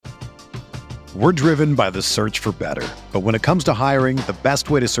We're driven by the search for better. But when it comes to hiring, the best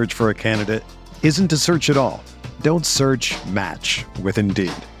way to search for a candidate isn't to search at all. Don't search, match with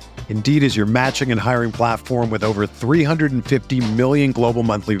Indeed. Indeed is your matching and hiring platform with over 350 million global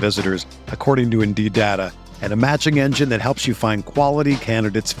monthly visitors, according to Indeed data, and a matching engine that helps you find quality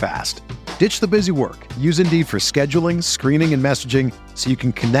candidates fast. Ditch the busy work. Use Indeed for scheduling, screening, and messaging so you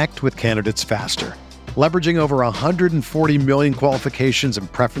can connect with candidates faster. Leveraging over 140 million qualifications and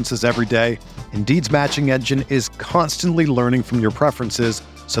preferences every day, Indeed's matching engine is constantly learning from your preferences,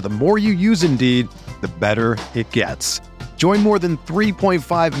 so the more you use Indeed, the better it gets. Join more than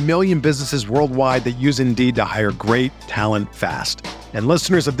 3.5 million businesses worldwide that use Indeed to hire great talent fast. And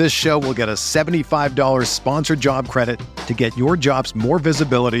listeners of this show will get a $75 sponsored job credit to get your jobs more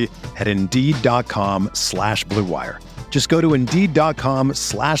visibility at Indeed.com/Blue Wire. Just go to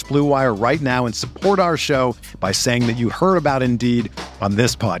Indeed.com/Blue Wire right now and support our show by saying that you heard about Indeed on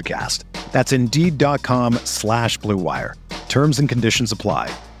this podcast. That's Indeed.com/Blue Wire. Terms and conditions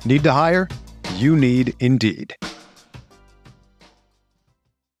apply. Need to hire? You need Indeed.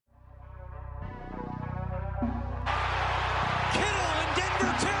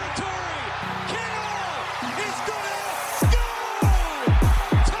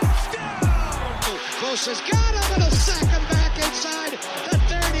 Has got him and a sack him back inside the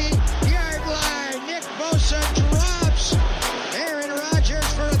 30-yard line. Nick Bosa drops Aaron Rodgers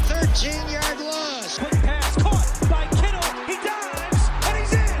for a 13-yard loss. Quick pass caught by Kittle. He dives and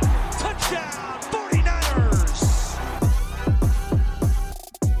he's in. Touchdown 49ers.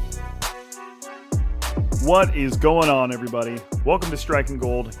 What is going on, everybody? Welcome to Striking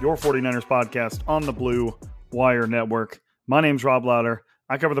Gold, your 49ers podcast on the Blue Wire Network. My name's Rob Lauder.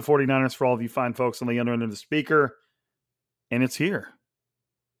 I cover the 49ers for all of you fine folks on the other end of the speaker, and it's here.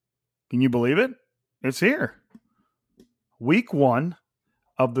 Can you believe it? It's here. Week 1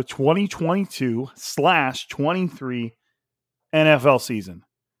 of the 2022/23 NFL season.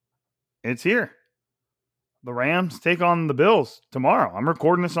 It's here. The Rams take on the Bills tomorrow. I'm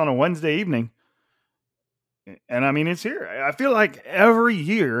recording this on a Wednesday evening, and I mean, it's here. I feel like every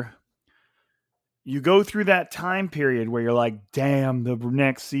year you go through that time period where you're like, damn, the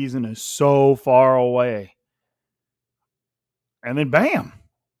next season is so far away. And then bam,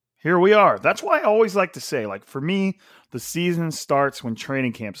 here we are. That's why I always like to say, like, for me, the season starts when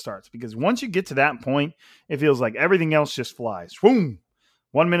training camp starts. Because once you get to that point, it feels like everything else just flies. Boom.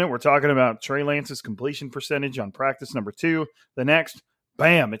 1 minute, we're talking about Trey Lance's completion percentage on practice number 2. The next,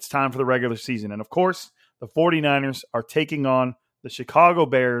 bam, it's time for the regular season. And of course, the 49ers are taking on the Chicago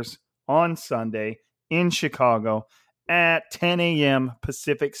Bears on Sunday in Chicago at 10 a.m.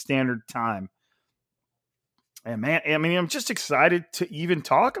 Pacific Standard Time. And man, I mean, I'm just excited to even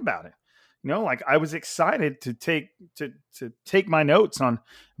talk about it. You know, like I was excited to take my notes on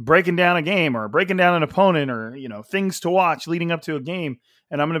breaking down a game or breaking down an opponent or, you know, things to watch leading up to a game.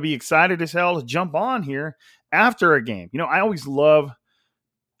 And I'm going to be excited as hell to jump on here after a game. You know, I always love,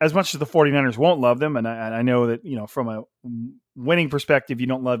 as much as the 49ers won't love them, and I know that, you know, from a winning perspective, you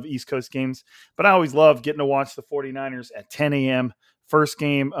don't love East Coast games, but I always love getting to watch the 49ers at 10 a.m., first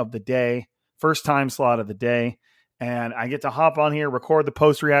game of the day, first time slot of the day, and I get to hop on here, record the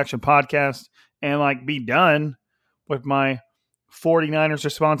post-reaction podcast, and, like, be done with my 49ers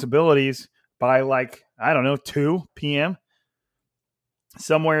responsibilities by, like, I don't know, 2 p.m.,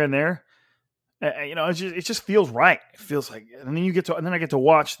 somewhere in there. You know, it just feels right. It feels like, and then I get to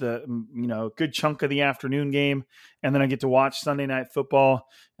watch the, you know, good chunk of the afternoon game, and then I get to watch Sunday Night Football,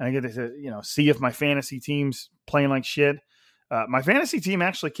 and I get to, you know, see if my fantasy team's playing like shit. My fantasy team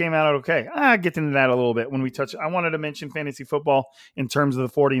actually came out okay. I'll get into that a little bit when we touch. I wanted to mention fantasy football in terms of the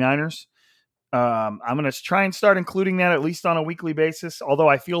 49ers. I'm going to try and start including that at least on a weekly basis. Although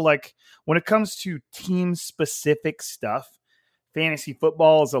I feel like when it comes to team specific stuff, fantasy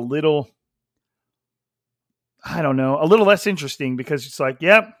football is a little, I don't know, a little less interesting because it's like,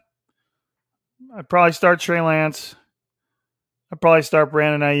 yep, I'd probably start Trey Lance. I'd probably start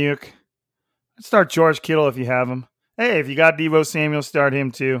Brandon Ayuk. I'd start George Kittle if you have him. Hey, if you got Deebo Samuel, start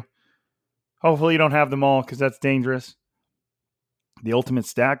him too. Hopefully you don't have them all because that's dangerous. The ultimate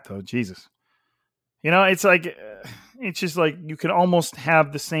stack, though, Jesus. You know, it's like, it's just like you can almost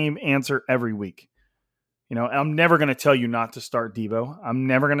have the same answer every week. You know, I'm never going to tell you not to start Deebo. I'm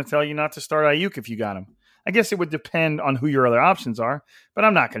never going to tell you not to start Ayuk if you got him. I guess it would depend on who your other options are, but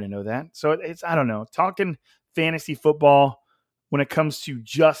I'm not going to know that. So it's, I don't know, talking fantasy football when it comes to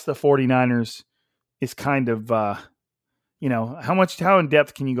just the 49ers is kind of, you know, how in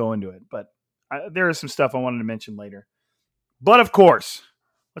depth can you go into it? But there is some stuff I wanted to mention later. But of course,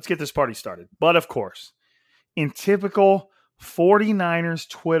 let's get this party started. But of course, in typical 49ers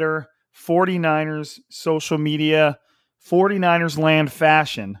Twitter 49ers social media, 49ers land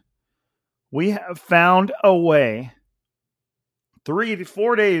fashion, we have found a way 3 to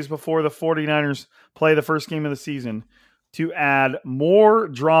 4 days before the 49ers play the first game of the season to add more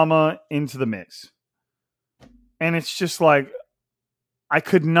drama into the mix. And it's just like, I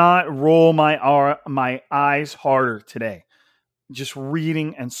could not roll my eyes harder today. Just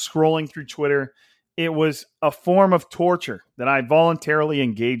reading and scrolling through Twitter. It was a form of torture that I voluntarily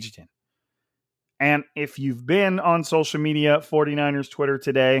engaged in. And if you've been on social media, 49ers Twitter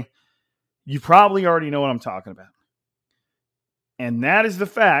today, you probably already know what I'm talking about. And that is the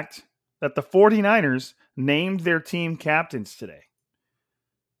fact that the 49ers named their team captains today.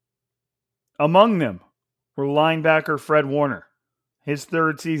 Among them were linebacker Fred Warner, his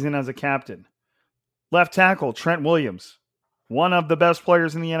third season as a captain. Left tackle Trent Williams, one of the best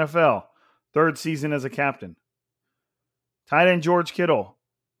players in the NFL, third season as a captain. Tight end George Kittle,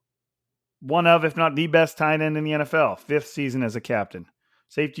 one of, if not the best tight end in the NFL, fifth season as a captain.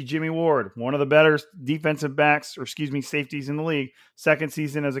 Safety Jimmy Ward, one of the better defensive safeties in the league, second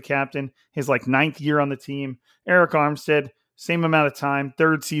season as a captain, his ninth year on the team. Eric Armstead, same amount of time,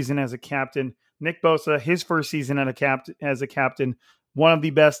 third season as a captain. Nick Bosa, his first season as a captain, one of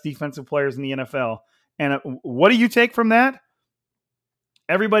the best defensive players in the NFL. And what do you take from that?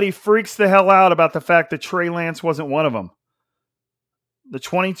 Everybody freaks the hell out about the fact that Trey Lance wasn't one of them. The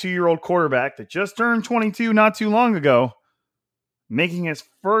 22-year-old quarterback that just turned 22 not too long ago, making his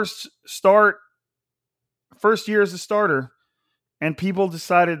first year as a starter, and people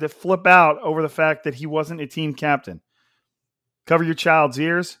decided to flip out over the fact that he wasn't a team captain. Cover your child's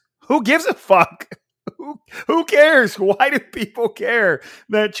ears. Who gives a fuck? Who cares? Why do people care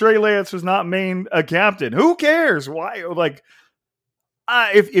that Trey Lance was not named a captain? Who cares? Why?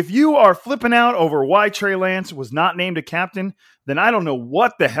 If you are flipping out over why Trey Lance was not named a captain, then I don't know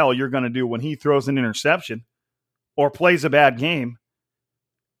what the hell you're going to do when he throws an interception or plays a bad game.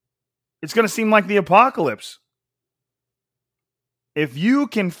 It's going to seem like the apocalypse. If you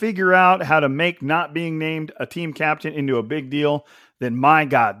can figure out how to make not being named a team captain into a big deal, then my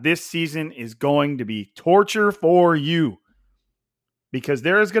God, this season is going to be torture for you. Because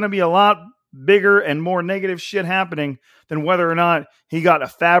there is going to be a lot bigger and more negative shit happening than whether or not he got a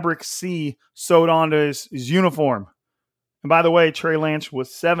fabric C sewed onto his uniform. And by the way, Trey Lance was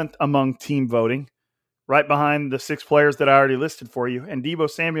 7th among team voting, right behind the 6 players that I already listed for you. And Deebo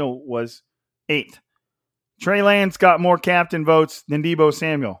Samuel was 8th. Trey Lance got more captain votes than Deebo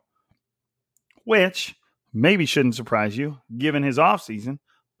Samuel, which maybe shouldn't surprise you given his offseason.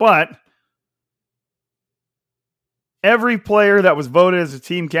 But every player that was voted as a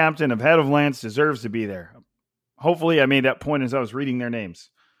team captain ahead of Lance deserves to be there. Hopefully I made that point as I was reading their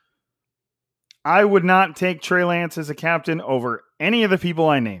names. I would not take Trey Lance as a captain over any of the people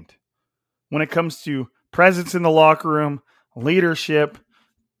I named. When it comes to presence in the locker room, leadership,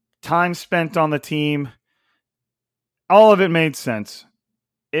 time spent on the team, all of it made sense.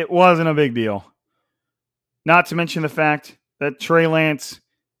 It wasn't a big deal. Not to mention the fact that Trey Lance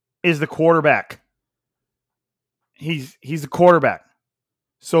is the quarterback. He's the quarterback.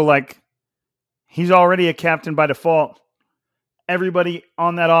 So, he's already a captain by default. Everybody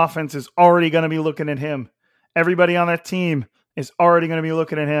on that offense is already going to be looking at him. Everybody on that team is already going to be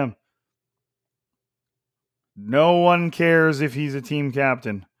looking at him. No one cares if he's a team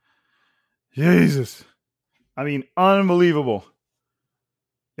captain. Jesus. Unbelievable.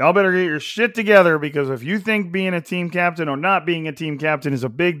 Y'all better get your shit together, because if you think being a team captain or not being a team captain is a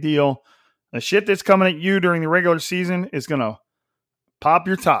big deal, the shit that's coming at you during the regular season is going to pop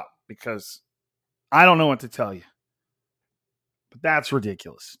your top, because I don't know what to tell you. But that's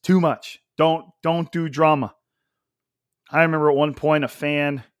ridiculous. Too much. Don't do drama. I remember at one point a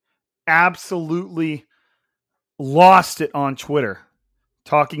fan absolutely lost it on Twitter,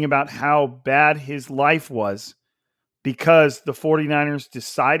 talking about how bad his life was because the 49ers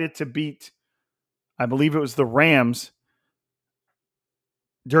decided to beat, I believe it was the Rams,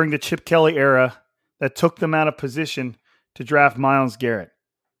 during the Chip Kelly era, that took them out of position to draft Myles Garrett.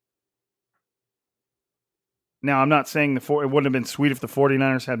 Now, I'm not saying it wouldn't have been sweet if the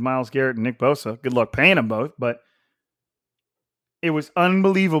 49ers had Myles Garrett and Nick Bosa. Good luck paying them both, but it was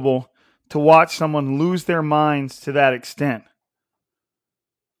unbelievable to watch someone lose their minds to that extent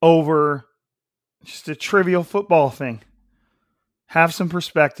over just a trivial football thing. Have some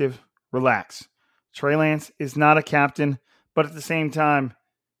perspective. Relax. Trey Lance is not a captain, but at the same time,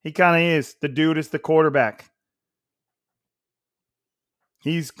 he kind of is. The dude is the quarterback.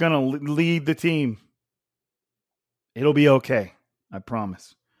 He's going to lead the team. It'll be okay. I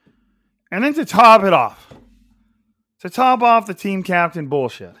promise. And then to top off the team captain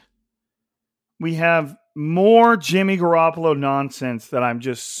bullshit, we have more Jimmy Garoppolo nonsense that I'm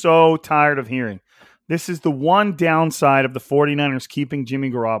just so tired of hearing. This is the one downside of the 49ers keeping Jimmy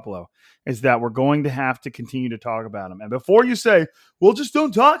Garoppolo, is that we're going to have to continue to talk about him. And before you say, well, just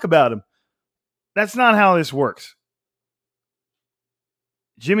don't talk about him, that's not how this works.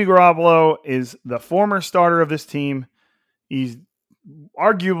 Jimmy Garoppolo is the former starter of this team. He's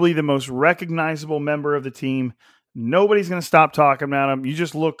arguably the most recognizable member of the team. Nobody's going to stop talking about him. You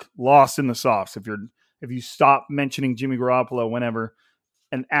just look lost in the sauce if you stop mentioning Jimmy Garoppolo whenever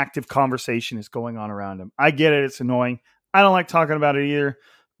an active conversation is going on around him. I get it. It's annoying. I don't like talking about it either,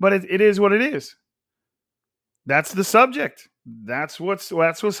 but it is what it is. That's the subject. That's what's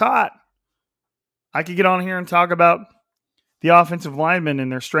hot. I could get on here and talk about the offensive linemen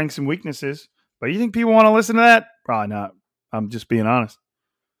and their strengths and weaknesses, but you think people want to listen to that? Probably not. I'm just being honest.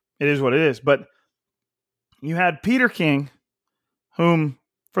 It is what it is. But you had Peter King, whom,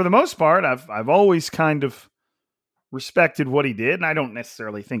 for the most part, I've always kind of respected what he did, and I don't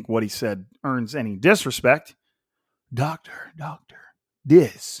necessarily think what he said earns any disrespect. Doctor,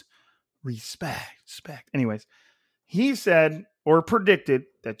 disrespect. Anyways, he said or predicted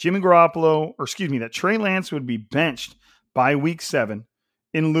that that Trey Lance would be benched by week 7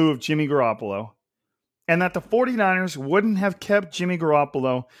 in lieu of Jimmy Garoppolo, and that the 49ers wouldn't have kept Jimmy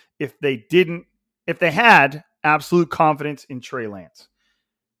Garoppolo if they had absolute confidence in Trey Lance.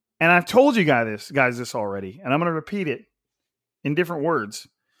 And I've told you guys this already, and I'm going to repeat it in different words.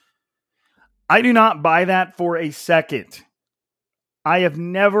 I do not buy that for a second. I have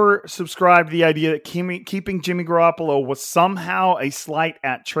never subscribed to the idea that keeping Jimmy Garoppolo was somehow a slight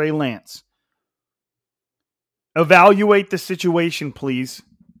at Trey Lance. Evaluate the situation, please.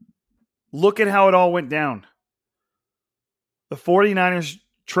 Look at how it all went down. The 49ers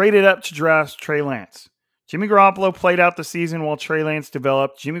traded up to draft Trey Lance. Jimmy Garoppolo played out the season while Trey Lance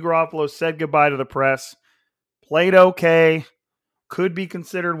developed. Jimmy Garoppolo said goodbye to the press. Played okay. Could be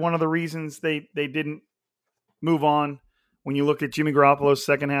considered one of the reasons they didn't move on when you look at Jimmy Garoppolo's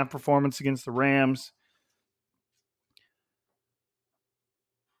second half performance against the Rams.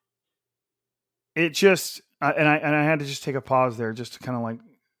 It just, and I had to just take a pause there just to kind of like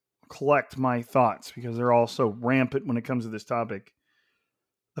collect my thoughts because they're all so rampant when it comes to this topic.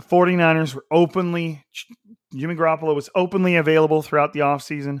 The 49ers were Jimmy Garoppolo was openly available throughout the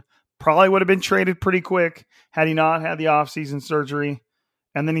offseason. Probably would have been traded pretty quick had he not had the offseason surgery,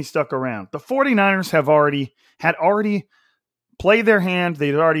 and then he stuck around. The 49ers had already played their hand.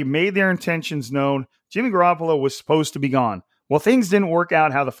 They'd already made their intentions known. Jimmy Garoppolo was supposed to be gone. Well, things didn't work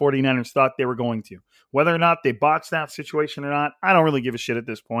out how the 49ers thought they were going to. Whether or not they botched that situation or not, I don't really give a shit at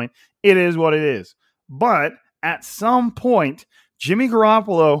this point. It is what it is. But at some point, Jimmy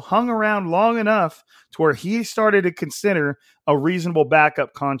Garoppolo hung around long enough to where he started to consider a reasonable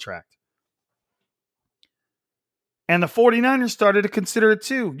backup contract. And the 49ers started to consider it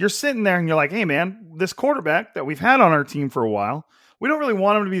too. You're sitting there and you're like, hey man, this quarterback that we've had on our team for a while, we don't really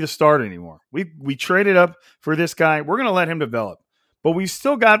want him to be the starter anymore. We traded up for this guy. We're going to let him develop. But we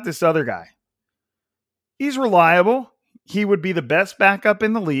still got this other guy. He's reliable. He would be the best backup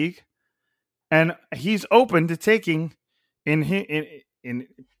in the league. And he's open to taking,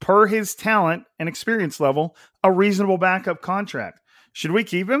 per his talent and experience level, a reasonable backup contract. Should we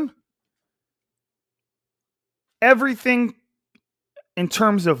keep him? Everything in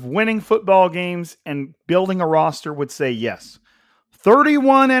terms of winning football games and building a roster would say yes.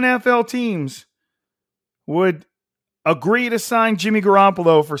 31 NFL teams would agree to sign Jimmy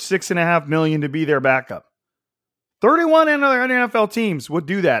Garoppolo for $6.5 million to be their backup. 31 other NFL teams would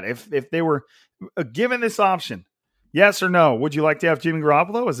do that if they were given this option. Yes or no? Would you like to have Jimmy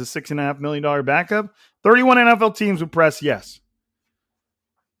Garoppolo as a $6.5 million backup? 31 NFL teams would press yes.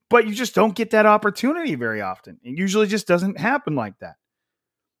 But you just don't get that opportunity very often. It usually just doesn't happen like that.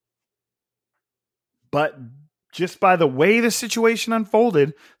 But just by the way the situation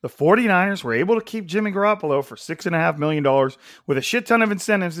unfolded, the 49ers were able to keep Jimmy Garoppolo for $6.5 million with a shit ton of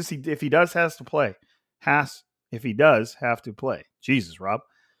incentives if he does have to play. Jesus, Rob.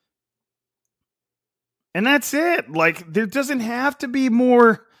 And that's it. Like, there doesn't have to be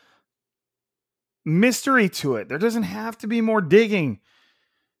more mystery to it. There doesn't have to be more digging.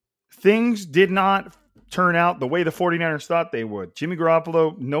 Things did not turn out the way the 49ers thought they would. Jimmy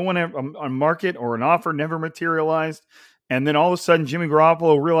Garoppolo, no one on market or an offer never materialized. And then all of a sudden, Jimmy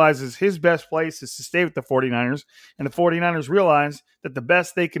Garoppolo realizes his best place is to stay with the 49ers. And the 49ers realize that the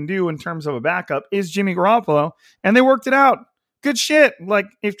best they can do in terms of a backup is Jimmy Garoppolo. And they worked it out. Good shit. Like,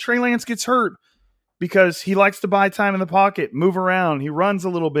 if Trey Lance gets hurt because he likes to buy time in the pocket, move around, he runs a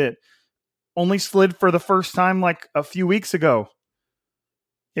little bit, only slid for the first time like a few weeks ago.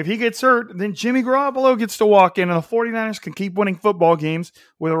 If he gets hurt, then Jimmy Garoppolo gets to walk in, and the 49ers can keep winning football games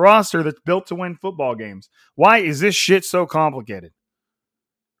with a roster that's built to win football games. Why is this shit so complicated?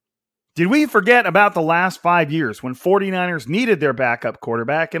 Did we forget about the last 5 years when 49ers needed their backup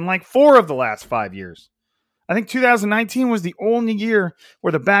quarterback in like 4 of the last 5 years? I think 2019 was the only year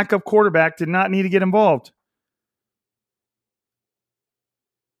where the backup quarterback did not need to get involved.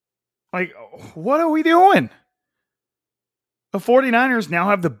 Like, what are we doing? The 49ers now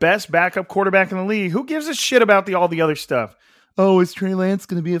have the best backup quarterback in the league. Who gives a shit about all the other stuff? Oh, is Trey Lance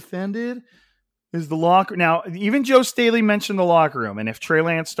going to be offended? Is the locker... Now, even Joe Staley mentioned the locker room, and if Trey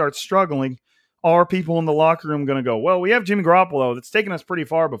Lance starts struggling, are people in the locker room going to go, well, we have Jimmy Garoppolo that's taken us pretty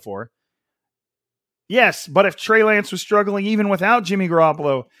far before. Yes, but if Trey Lance was struggling even without Jimmy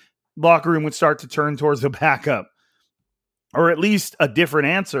Garoppolo, locker room would start to turn towards the backup. Or at least a different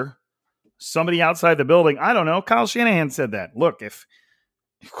answer. Somebody outside the building. I don't know. Kyle Shanahan said that. Look, if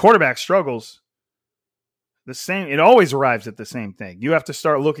quarterback struggles, it always arrives at the same thing. You have to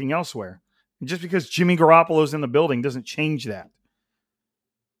start looking elsewhere. And just because Jimmy Garoppolo's in the building doesn't change that.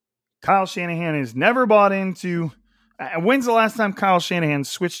 Kyle Shanahan has never bought into... When's the last time Kyle Shanahan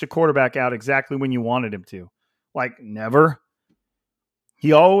switched a quarterback out exactly when you wanted him to? Like, never.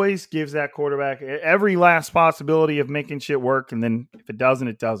 He always gives that quarterback every last possibility of making shit work, and then if it doesn't,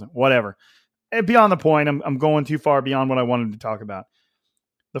 it doesn't. Whatever. And beyond the point, I'm going too far beyond what I wanted to talk about.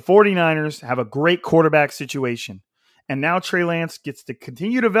 The 49ers have a great quarterback situation, and now Trey Lance gets to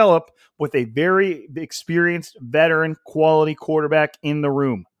continue to develop with a very experienced, veteran, quality quarterback in the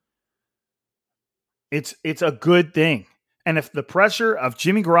room. It's a good thing. And if the pressure of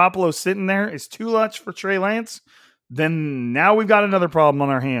Jimmy Garoppolo sitting there is too much for Trey Lance, then now we've got another problem on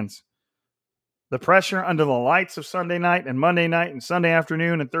our hands. The pressure under the lights of Sunday night and Monday night and Sunday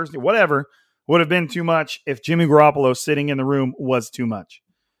afternoon and Thursday, whatever, would have been too much if Jimmy Garoppolo sitting in the room was too much.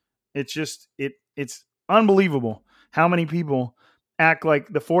 It's just, it's unbelievable how many people act like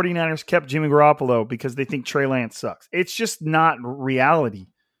the 49ers kept Jimmy Garoppolo because they think Trey Lance sucks. It's just not reality.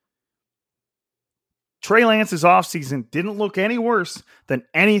 Trey Lance's offseason didn't look any worse than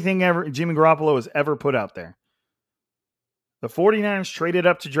anything ever Jimmy Garoppolo has ever put out there. The 49ers traded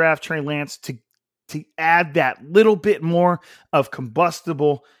up to draft Trey Lance to add that little bit more of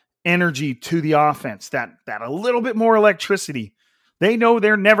combustible energy to the offense, that a little bit more electricity. They know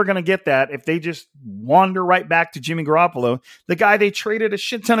they're never going to get that if they just wander right back to Jimmy Garoppolo, the guy they traded a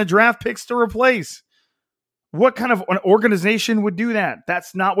shit ton of draft picks to replace. What kind of an organization would do that?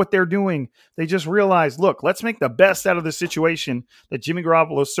 That's not what they're doing. They just realized, look, let's make the best out of the situation that Jimmy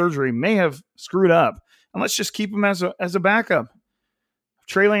Garoppolo's surgery may have screwed up. And let's just keep him as a backup. If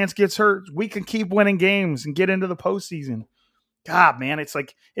Trey Lance gets hurt, we can keep winning games and get into the postseason. God, man, it's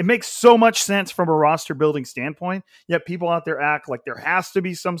like it makes so much sense from a roster building standpoint, yet people out there act like there has to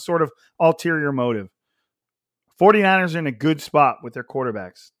be some sort of ulterior motive. 49ers are in a good spot with their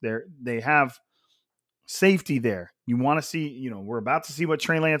quarterbacks. They have safety there. You want to see, we're about to see what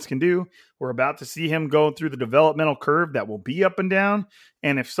Trey Lance can do. We're about to see him go through the developmental curve that will be up and down.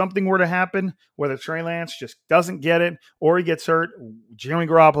 And if something were to happen, whether Trey Lance just doesn't get it or he gets hurt, Jimmy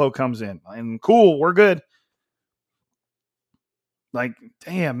Garoppolo comes in. And cool, we're good. Like,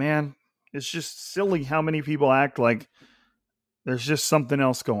 damn, man. It's just silly how many people act like there's just something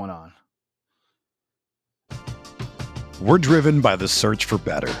else going on. We're driven by the search for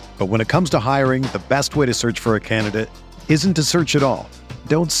better. But when it comes to hiring, the best way to search for a candidate isn't to search at all.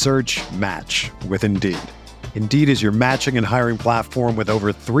 Don't search, match with Indeed. Indeed is your matching and hiring platform with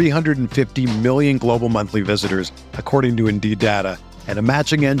over 350 million global monthly visitors, according to Indeed data, and a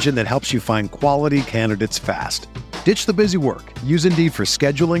matching engine that helps you find quality candidates fast. Ditch the busy work. Use Indeed for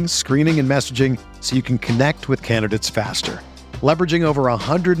scheduling, screening, and messaging so you can connect with candidates faster. Leveraging over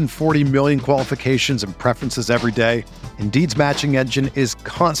 140 million qualifications and preferences every day, Indeed's matching engine is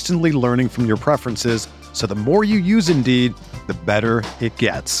constantly learning from your preferences, so the more you use Indeed, the better it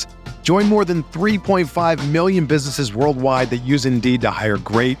gets. Join more than 3.5 million businesses worldwide that use Indeed to hire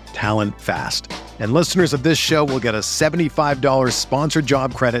great talent fast. And listeners of this show will get a $75 sponsored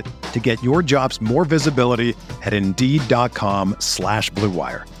job credit to get your jobs more visibility at Indeed.com/Blue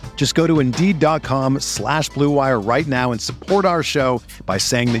Wire. Just go to Indeed.com/Blue Wire right now and support our show by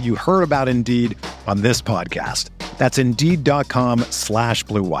saying that you heard about Indeed on this podcast. That's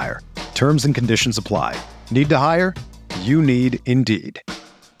Indeed.com/Blue Wire. Terms and conditions apply. Need to hire? You need Indeed.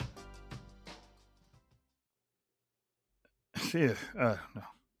 No. I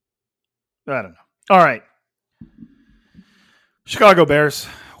don't know. All right. Chicago Bears.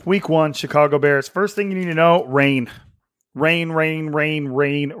 Week 1, Chicago Bears. First thing you need to know, rain. Rain.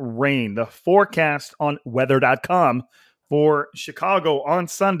 The forecast on weather.com for Chicago on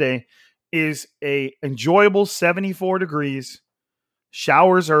Sunday is a enjoyable 74 degrees,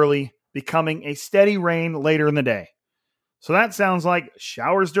 showers early, becoming a steady rain later in the day. So that sounds like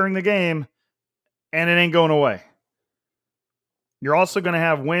showers during the game, and it ain't going away. You're also going to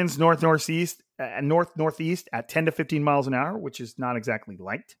have winds north-northeast at 10 to 15 miles an hour, which is not exactly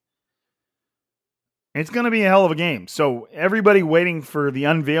light. It's going to be a hell of a game. So everybody waiting for the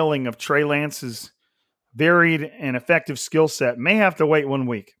unveiling of Trey Lance's varied and effective skill set may have to wait 1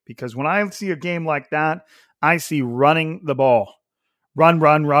 week, because when I see a game like that, I see running the ball. Run.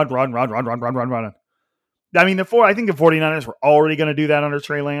 I mean, I think the 49ers were already going to do that under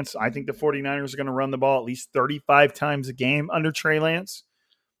Trey Lance. I think the 49ers are going to run the ball at least 35 times a game under Trey Lance.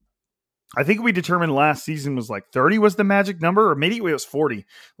 I think we determined last season was like 30 was the magic number, or maybe it was 40.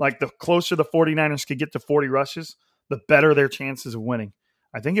 Like the closer the 49ers could get to 40 rushes, the better their chances of winning.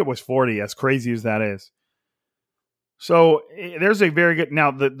 I think it was 40, as crazy as that is. So there's a very good –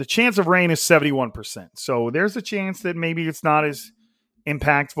 now the chance of rain is 71%. So there's a chance that maybe it's not as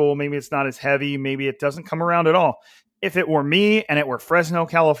impactful, maybe it's not as heavy, maybe it doesn't come around at all. If it were me and it were Fresno,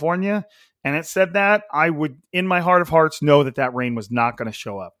 California, and it said that, I would, in my heart of hearts, know that rain was not going to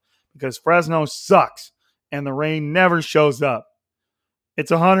show up, because Fresno sucks and the rain never shows up. It's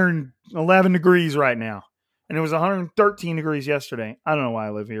 111 degrees right now, and it was 113 degrees yesterday. I don't know why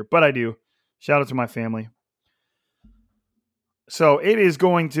I live here, but I do. Shout out to my family. So it is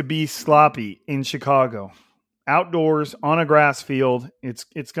going to be sloppy in Chicago. Outdoors on a grass field,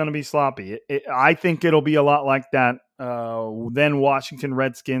 it's going to be sloppy. I think it'll be a lot like that then Washington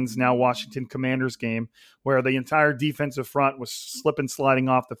Redskins, now Washington Commanders game, where the entire defensive front was sliding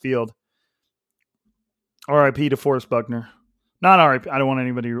off the field. R.I.P. to Forrest Buckner. Not R.I.P. I don't want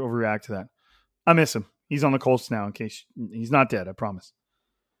anybody to overreact to that. I miss him. He's on the Colts now, in case he's not dead, I promise.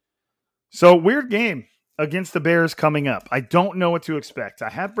 So, weird game against the Bears coming up. I don't know what to expect. I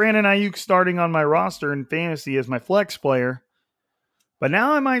have Brandon Ayuk starting on my roster in fantasy as my flex player, but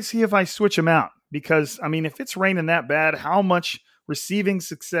now I might see if I switch him out, because, I mean, if it's raining that bad, how much receiving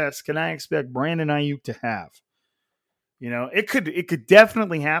success can I expect Brandon Ayuk to have? You know, it could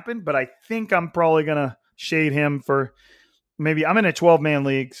definitely happen, but I think I'm probably going to shade him for maybe – I'm in a 12-man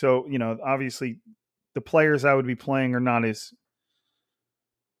league, so, you know, obviously the players I would be playing are not as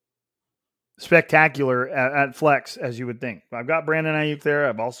spectacular at flex as you would think. I've got Brandon Ayuk there.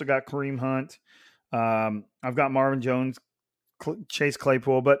 I've also got Kareem Hunt. I've got Marvin Jones, Chase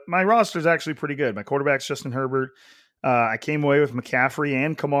Claypool, but my roster is actually pretty good. My quarterback's Justin Herbert. I came away with McCaffrey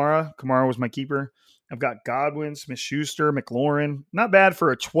and Kamara. Kamara was my keeper. I've got Godwin, Smith-Schuster, McLaurin. Not bad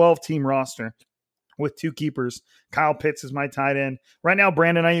for a 12-team roster with two keepers. Kyle Pitts is my tight end. Right now,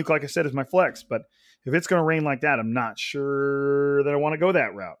 Brandon Ayuk, like I said, is my flex, but if it's going to rain like that, I'm not sure that I want to go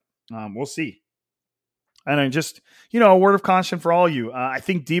that route. We'll see. And I just, a word of caution for all you. I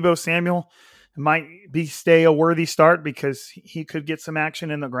think Deebo Samuel might stay a worthy start, because he could get some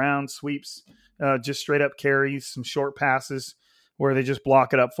action in the ground, sweeps, just straight up carries, some short passes where they just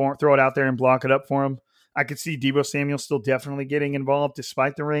block it up for him, throw it out there and block it up for him. I could see Deebo Samuel still definitely getting involved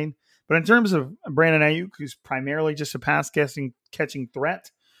despite the rain. But in terms of Brandon Ayuk, who's primarily just a catching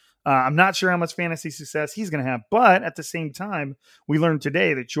threat, I'm not sure how much fantasy success he's going to have. But at the same time, we learned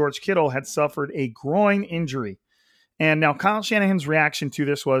today that George Kittle had suffered a groin injury. And now Kyle Shanahan's reaction to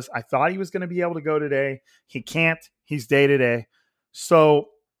this was, I thought he was going to be able to go today. He can't. He's day-to-day. So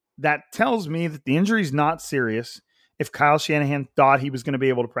that tells me that the injury is not serious if Kyle Shanahan thought he was going to be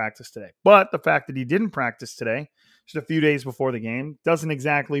able to practice today. But the fact that he didn't practice today, just a few days before the game, doesn't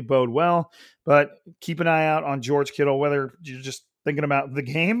exactly bode well. But keep an eye out on George Kittle, whether you're just thinking about the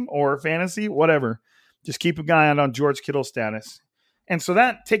game or fantasy, whatever. Just keep an eye out on George Kittle's status. And so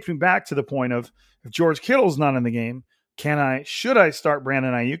that takes me back to the point of, if George Kittle's not in the game, should I start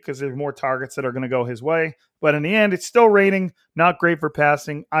Brandon Ayuk? Because there's more targets that are going to go his way. But in the end, it's still raining. Not great for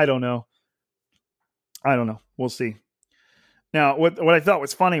passing. I don't know. We'll see. Now, what I thought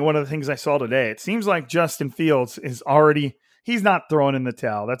was funny, one of the things I saw today, it seems like Justin Fields he's not throwing in the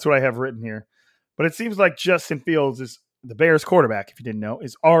towel. That's what I have written here. But it seems like Justin Fields is the Bears quarterback, if you didn't know,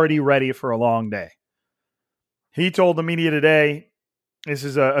 is already ready for a long day. He told the media today, this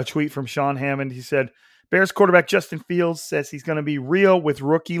is a tweet from Sean Hammond. He said, Bears quarterback Justin Fields says he's going to be real with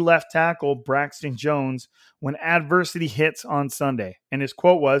rookie left tackle Braxton Jones when adversity hits on Sunday. And his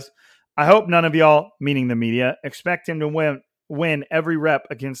quote was, I hope none of y'all, meaning the media, expect him to win every rep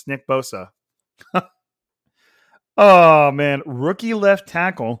against Nick Bosa. Oh, man. Rookie left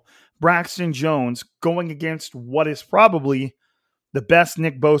tackle Braxton Jones going against what is probably the best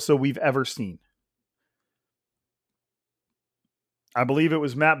Nick Bosa we've ever seen. I believe it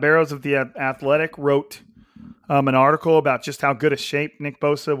was Matt Barrows of The Athletic wrote an article about just how good a shape Nick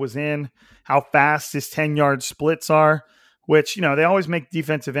Bosa was in, how fast his 10-yard splits are, which, they always make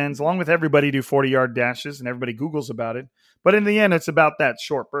defensive ends, along with everybody, do 40-yard dashes, and everybody Googles about it. But in the end, it's about that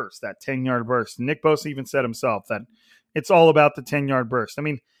short burst, that 10-yard burst. And Nick Bosa even said himself that it's all about the 10-yard burst. I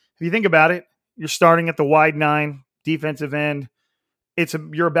mean, if you think about it, you're starting at the wide 9 defensive end.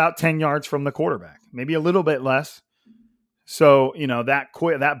 You're about 10 yards from the quarterback, maybe a little bit less. So,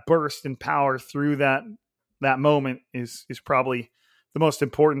 that burst in power through that moment is probably the most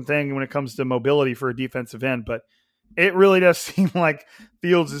important thing when it comes to mobility for a defensive end. But it really does seem like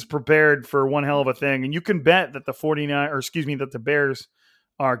Fields is prepared for one hell of a thing. And you can bet that that the Bears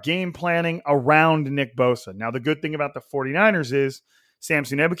are game planning around Nick Bosa. Now, the good thing about the 49ers is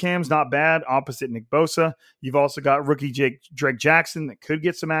Samson Ebukam's not bad opposite Nick Bosa. You've also got rookie Drake Jackson that could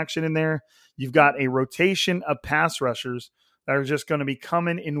get some action in there. You've got a rotation of pass rushers that are just going to be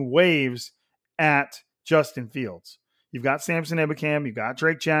coming in waves at Justin Fields. You've got Samson Ebukam, you've got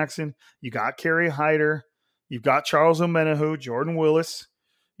Drake Jackson, you got Kerry Hyder, you've got Charles Omenihu, Jordan Willis.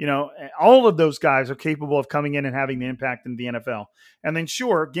 All of those guys are capable of coming in and having an impact in the NFL. And then,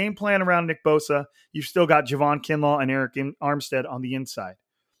 sure, game plan around Nick Bosa, you've still got Javon Kinlaw and Eric Armstead on the inside.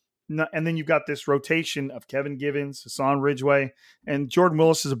 And then you've got this rotation of Kevin Givens, Hassan Ridgeway, and Jordan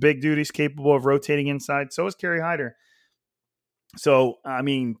Willis is a big dude. He's capable of rotating inside. So is Kerry Hyder. So,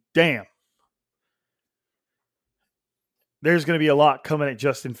 damn. There's going to be a lot coming at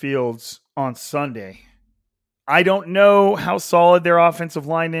Justin Fields on Sunday. I don't know how solid their offensive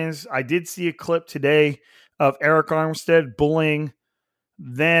line is. I did see a clip today of Eric Armstead bullying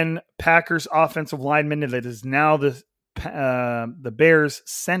then Packers offensive lineman that is now the Bears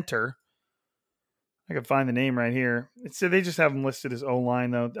center. I can find the name right here. They just have him listed as O-line,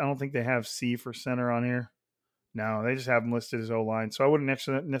 though. I don't think they have C for center on here. No, they just have him listed as O-line. So I wouldn't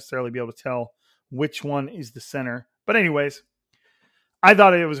necessarily be able to tell which one is the center. But anyways, I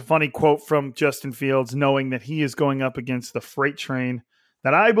thought it was a funny quote from Justin Fields, knowing that he is going up against the freight train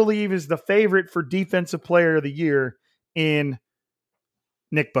that I believe is the favorite for Defensive Player of the Year in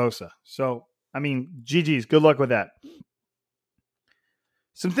Nick Bosa. So, GG's. Good luck with that.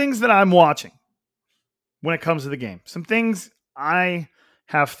 Some things that I'm watching when it comes to the game. Some things I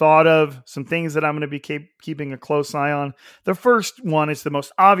have thought of. Some things that I'm going to be keeping a close eye on. The first one is the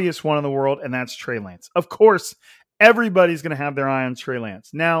most obvious one in the world, and that's Trey Lance. Of course, everybody's going to have their eye on Trey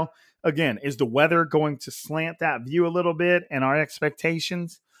Lance. Now, again, is the weather going to slant that view a little bit and our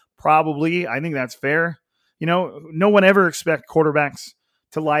expectations? Probably. I think that's fair. No one ever expects quarterbacks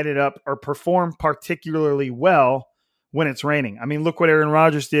to light it up or perform particularly well when it's raining. Look what Aaron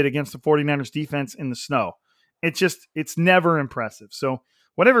Rodgers did against the 49ers defense in the snow. It's never impressive. So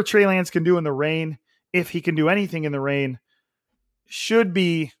whatever Trey Lance can do in the rain, if he can do anything in the rain, should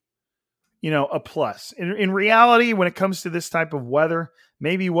be a plus. In reality, when it comes to this type of weather,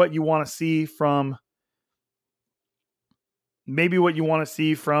 maybe what you want to see from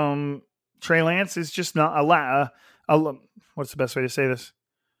Trey Lance is just not what's the best way to say this?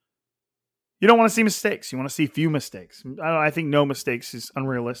 You don't want to see mistakes. You want to see few mistakes. I think no mistakes is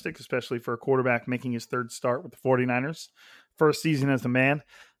unrealistic, especially for a quarterback making his third start with the 49ers, first season as the man.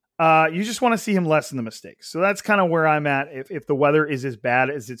 You just want to see him lessen the mistakes. So that's kind of where I'm at. If the weather is as bad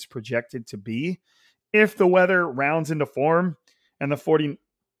as it's projected to be, if the weather rounds into form and the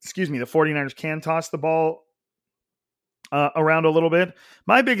 49ers can toss the ball around a little bit,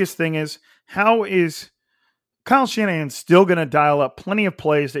 my biggest thing is, how is Kyle Shanahan still going to dial up plenty of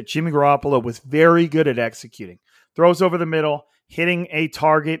plays that Jimmy Garoppolo was very good at executing? Throws over the middle, hitting a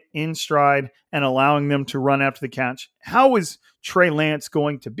target in stride, and allowing them to run after the catch. How is Trey Lance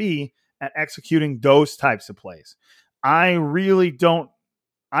going to be at executing those types of plays? I don't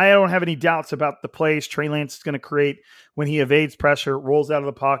have any doubts about the plays Trey Lance is going to create when he evades pressure, rolls out of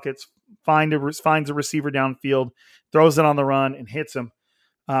the pockets, finds a receiver downfield, throws it on the run, and hits him.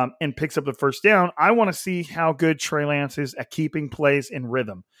 And picks up the first down. I want to see how good Trey Lance is at keeping plays in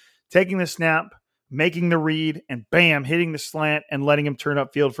rhythm. Taking the snap, making the read, and bam, hitting the slant and letting him turn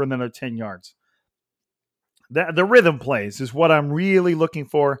upfield for another 10 yards. The rhythm plays is what I'm really looking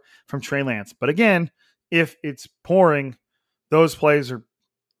for from Trey Lance. But again, if it's pouring, those plays are,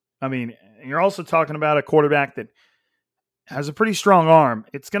 you're also talking about a quarterback that has a pretty strong arm.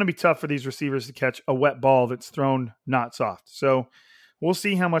 It's going to be tough for these receivers to catch a wet ball that's thrown not soft. So we'll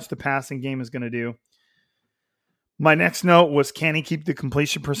see how much the passing game is going to do. My next note was, can he keep the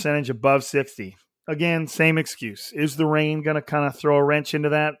completion percentage above 60? Again, same excuse. Is the rain going to kind of throw a wrench into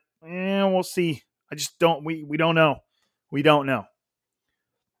that? We'll see. We don't know. We don't know.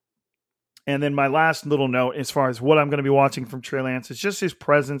 And then my last little note, as far as what I'm going to be watching from Trey Lance, is just his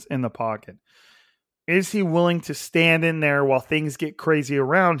presence in the pocket. Is he willing to stand in there while things get crazy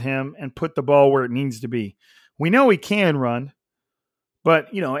around him and put the ball where it needs to be? We know he can run,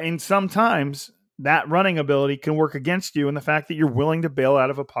 but, and sometimes that running ability can work against you in the fact that you're willing to bail out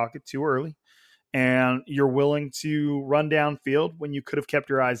of a pocket too early and you're willing to run downfield when you could have kept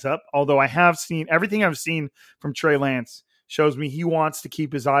your eyes up. Although I have seen everything I've seen from Trey Lance shows me he wants to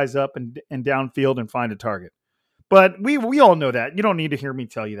keep his eyes up and downfield and find a target. But we all know that. You don't need to hear me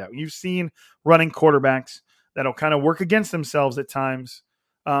tell you that. You've seen running quarterbacks that'll kind of work against themselves at times.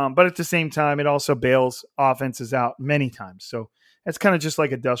 But at the same time, it also bails offenses out many times. So it's kind of just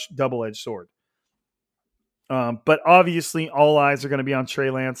like a double-edged sword. But obviously, all eyes are going to be on Trey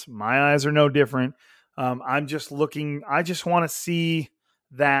Lance. My eyes are no different. I'm just looking. I just want to see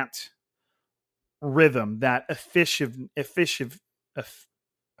that rhythm, that efficientness.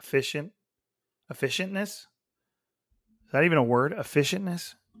 Is that even a word?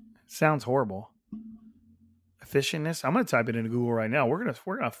 Efficientness? Sounds horrible. Efficientness? I'm going to type it into Google right now. We're gonna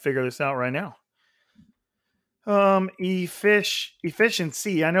figure this out right now.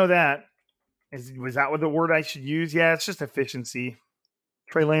 Efficiency. I know that. Was that what the word I should use? Yeah, it's just efficiency.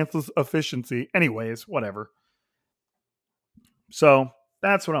 Trey Lance's efficiency. Anyways, whatever. So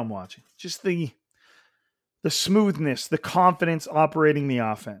that's what I'm watching. Just the smoothness, the confidence operating the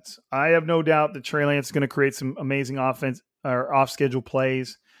offense. I have no doubt that Trey Lance is going to create some amazing offense or off-schedule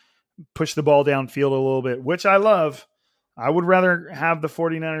plays, push the ball downfield a little bit, which I love. I would rather have the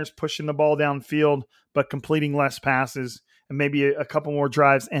 49ers pushing the ball downfield but completing less passes and maybe a couple more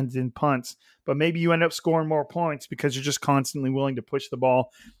drives ends in punts. But maybe you end up scoring more points because you're just constantly willing to push the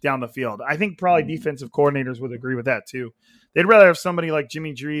ball down the field. I think probably defensive coordinators would agree with that too. They'd rather have somebody like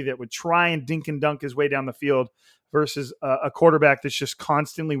Jimmy G that would try and dink and dunk his way down the field versus a quarterback that's just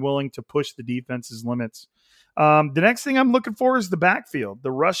constantly willing to push the defense's limits. The next thing I'm looking for is the backfield,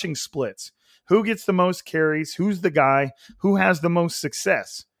 the rushing splits. Who gets the most carries? Who's the guy? Who has the most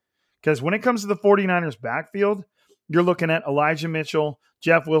success? Because when it comes to the 49ers backfield, you're looking at Elijah Mitchell,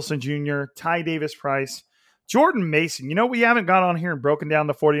 Jeff Wilson Jr., Ty Davis-Price, Jordan Mason. We haven't got on here and broken down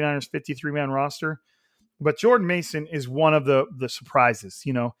the 49ers 53-man roster, but Jordan Mason is one of the surprises.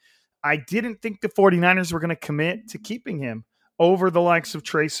 I didn't think the 49ers were going to commit to keeping him over the likes of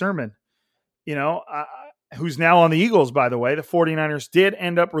Trey Sermon, who's now on the Eagles, by the way. The 49ers did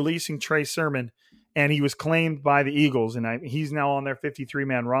end up releasing Trey Sermon, and he was claimed by the Eagles, and he's now on their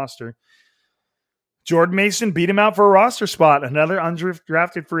 53-man roster. Jordan Mason beat him out for a roster spot, another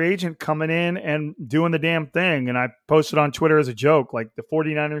undrafted free agent coming in and doing the damn thing. And I posted on Twitter as a joke, like the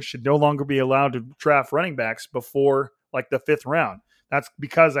 49ers should no longer be allowed to draft running backs before like the 5th round. That's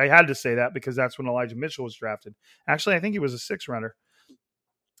because I had to say that because that's when Elijah Mitchell was drafted. Actually, I think he was a 6th rounder.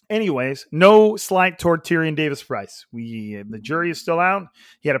 Anyways, no slight toward Tyrion Davis-Price. The jury is still out.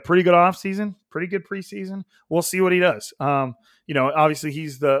 He had a pretty good offseason, pretty good preseason. We'll see what he does. Obviously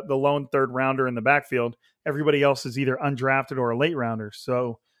he's the lone 3rd rounder in the backfield. Everybody else is either undrafted or a late rounder.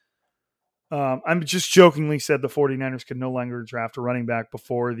 So I'm just jokingly said the 49ers could no longer draft a running back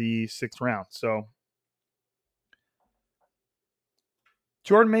before the 6th round. So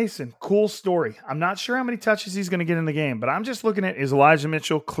Jordan Mason, cool story. I'm not sure how many touches he's going to get in the game, but I'm just looking at, is Elijah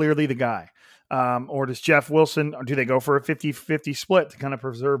Mitchell clearly the guy? Or does Jeff Wilson, or do they go for a 50-50 split to kind of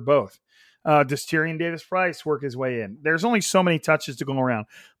preserve both? Does Tyrion Davis-Price work his way in? There's only so many touches to go around.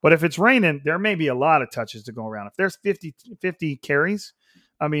 But if it's raining, there may be a lot of touches to go around. If there's 50 carries,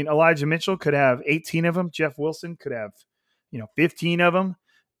 Elijah Mitchell could have 18 of them. Jeff Wilson could have, 15 of them.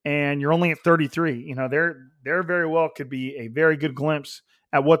 And you're only at 33. There very well could be a very good glimpse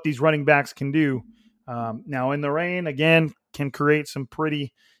at what these running backs can do. Now, in the rain, again, can create some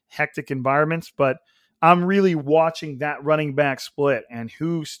pretty hectic environments, but I'm really watching that running back split and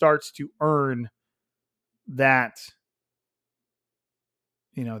who starts to earn that,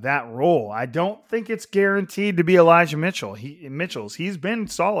 that role. I don't think it's guaranteed to be Elijah Mitchell. He's been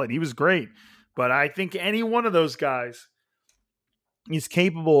solid. He was great. But I think any one of those guys is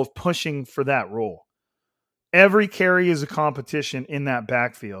capable of pushing for that role. Every carry is a competition in that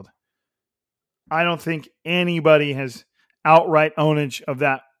backfield. I don't think anybody has outright ownage of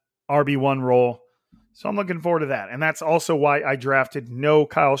that RB1 role. So I'm looking forward to that. And that's also why I drafted no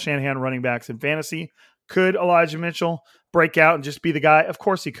Kyle Shanahan running backs in fantasy. Could Elijah Mitchell break out and just be the guy? Of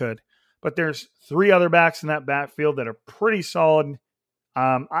course he could. But there's 3 other backs in that backfield that are pretty solid.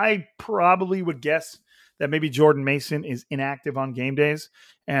 I probably would guess that maybe Jordan Mason is inactive on game days,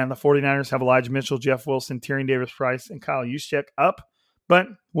 and the 49ers have Elijah Mitchell, Jeff Wilson, Tyrion Davis-Price, and Kyle Juszczyk up. But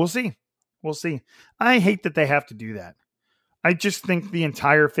we'll see. We'll see. I hate that they have to do that. I just think the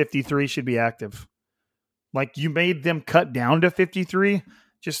entire 53 should be active. Like, you made them cut down to 53,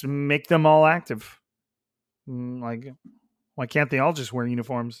 just make them all active. Like, why can't they all just wear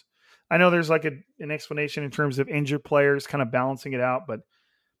uniforms? I know there's like an explanation in terms of injured players kind of balancing it out, but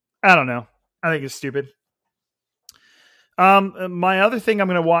I don't know. I think it's stupid. My other thing I'm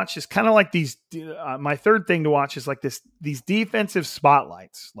going to watch is kind of like these. My third thing to watch is like these defensive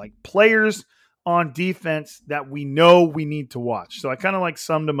spotlights, like players on defense that we know we need to watch. So I kind of like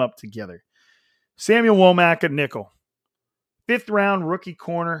summed them up together. Samuel Womack at nickel, 5th round rookie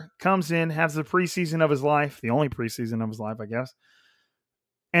corner, comes in, has the preseason of his life, the only preseason of his life, I guess,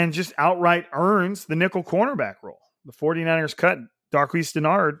 and just outright earns the nickel cornerback role. The 49ers cut Darqueze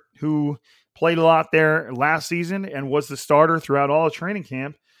Dennard, who played a lot there last season and was the starter throughout all of training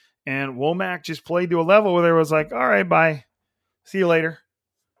camp. And Womack just played to a level where there was like, all right, bye. See you later.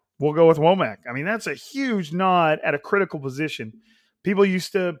 We'll go with Womack. I mean, that's a huge nod at a critical position. People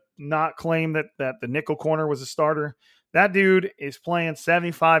used to not claim that the nickel corner was a starter. That dude is playing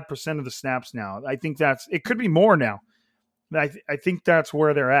 75% of the snaps now. I think it could be more now. I think that's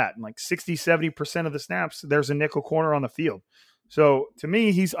where they're at. Like 60, 70% of the snaps, there's a nickel corner on the field. So to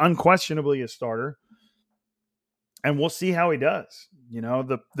me, he's unquestionably a starter. And we'll see how he does. You know,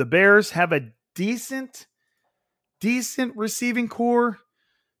 the Bears have a decent receiving core.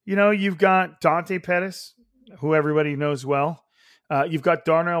 You know, you've got Dante Pettis, who everybody knows well. You've got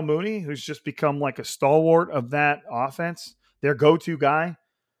Darnell Mooney, who's just become like a stalwart of that offense, their go-to guy,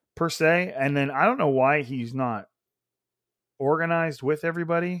 per se. And then I don't know why he's not organized with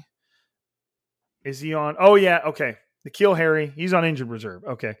everybody. Is he on? Oh, yeah. Okay. N'Keal Harry, he's on injured reserve.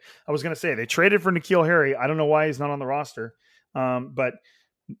 Okay. I was going to say they traded for N'Keal Harry. I don't know why he's not on the roster. But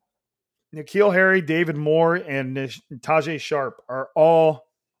N'Keal Harry, David Moore, and Tajay Sharp are all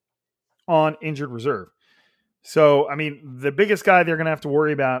on injured reserve. So, I mean, the biggest guy they're going to have to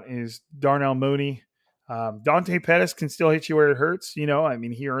worry about is Darnell Mooney. Dante Pettis can still hit you where it hurts. You know, I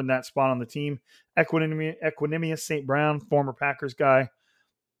mean, he earned that spot on the team. Equanimous St. Brown, former Packers guy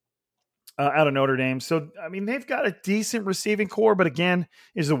out of Notre Dame. So, I mean, they've got a decent receiving core, but again,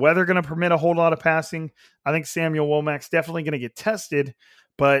 is the weather going to permit a whole lot of passing? I think Samuel Womack's definitely going to get tested,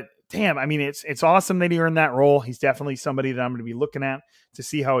 but damn, I mean, it's awesome that he earned that role. He's definitely somebody that I'm going to be looking at to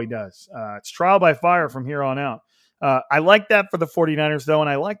see how he does. It's trial by fire from here on out. I like that for the 49ers, though, and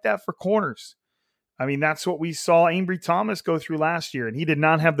I like that for corners. I mean, that's what we saw Ambry Thomas go through last year, and he did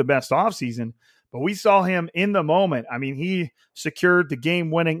not have the best offseason, but we saw him in the moment. I mean, he secured the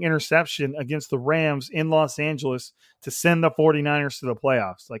game-winning interception against the Rams in Los Angeles to send the 49ers to the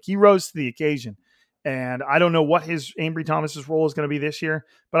playoffs. Like, he rose to the occasion. And I don't know what Ambry Thomas's role is going to be this year,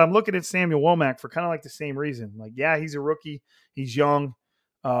 but I'm looking at Samuel Womack for kind of like the same reason. Like, yeah, he's a rookie. He's young.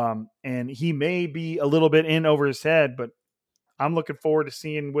 And he may be a little bit in over his head, but I'm looking forward to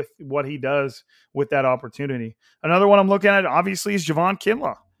seeing with what he does with that opportunity. Another one I'm looking at, obviously, is Javon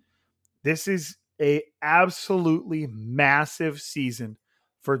Kinlaw. This is a absolutely massive season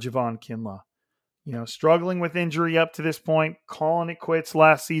for Javon Kinlaw. You know, struggling with injury up to this point, calling it quits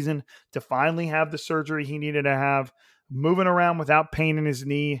last season to finally have the surgery he needed to have, moving around without pain in his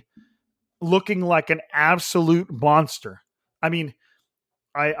knee, looking like an absolute monster. I mean,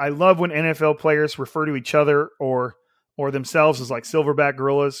 I love when NFL players refer to each other or themselves as like silverback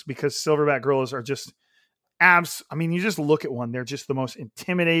gorillas, because silverback gorillas are just I mean, you just look at one, they're just the most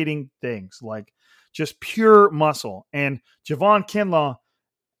intimidating things, like just pure muscle. And Javon Kinlaw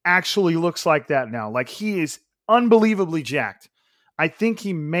actually looks like that now. Like, he is unbelievably jacked. I think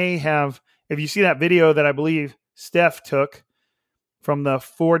he may have, if you see that video that I believe Steph took from the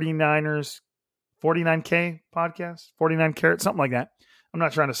 49ers, 49K podcast, 49 Carat, something like that. I'm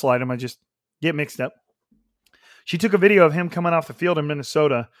not trying to slide him. I just get mixed up. She took a video of him coming off the field in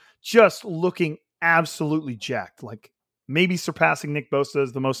Minnesota, just looking absolutely jacked, like maybe surpassing Nick Bosa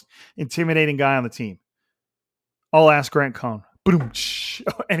as the most intimidating guy on the team. I'll ask Grant Cohn. Boom.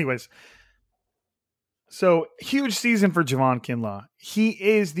 Anyways, so huge season for Javon Kinlaw. He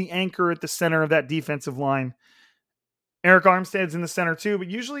is the anchor at the center of that defensive line. Eric Armstead's in the center too, but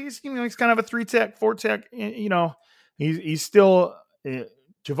usually he's kind of a 3-tech, 4-tech. You know, he's still Javon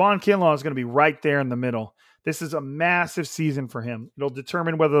Kinlaw is going to be right there in the middle. This is a massive season for him. It'll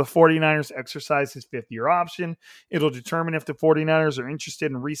determine whether the 49ers exercise his 5th-year option. It'll determine if the 49ers are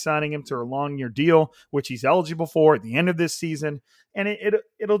interested in re-signing him to a long-year deal, which he's eligible for at the end of this season. And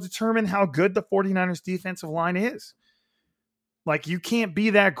it'll determine how good the 49ers defensive line is. Like, you can't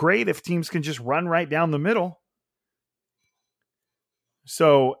be that great if teams can just run right down the middle.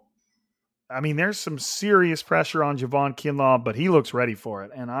 So, I mean, there's some serious pressure on Javon Kinlaw, but he looks ready for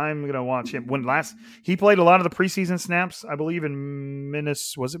it, and I'm going to watch him. He played a lot of the preseason snaps, I believe, in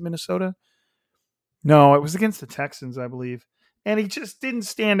Minnesota. Was it Minnesota? No, it was against the Texans, I believe. And he just didn't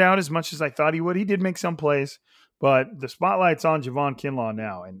stand out as much as I thought he would. He did make some plays, but the spotlight's on Javon Kinlaw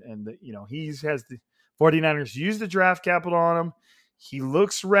now. He has the 49ers use the draft capital on him. He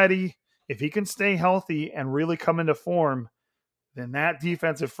looks ready. If he can stay healthy and really come into form, then that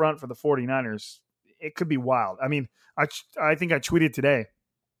defensive front for the 49ers, it could be wild. I mean, I think I tweeted today,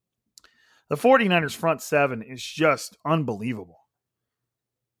 the 49ers front seven is just unbelievable.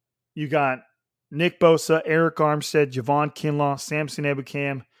 You got Nick Bosa, Eric Armstead, Javon Kinlaw, Samson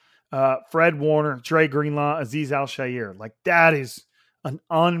Ebukam, Fred Warner, Dre Greenlaw, Azeez Al-Shaair. Like, that is an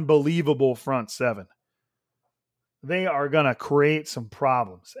unbelievable front seven. They are going to create some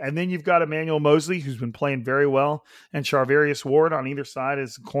problems. And then you've got Emmanuel Mosley, who's been playing very well, and Charvarius Ward on either side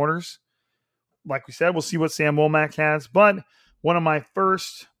as corners. Like we said, we'll see what Sam Womack has. But one of my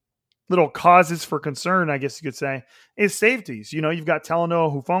first little causes for concern, I guess you could say, is safeties. You've got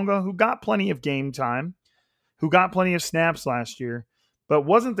Talanoa Hufanga, who got plenty of game time, who got plenty of snaps last year, but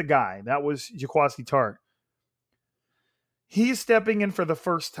wasn't the guy. That was Jaquazi Tart. He's stepping in for the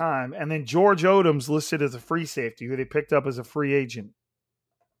first time, and then George Odom's listed as a free safety, who they picked up as a free agent,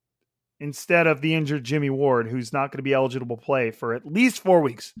 instead of the injured Jimmy Ward, who's not going to be eligible to play for at least 4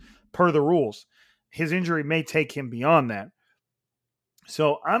 weeks per the rules. His injury may take him beyond that.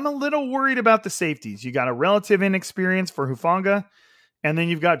 So I'm a little worried about the safeties. You got a relative inexperience for Hufanga, and then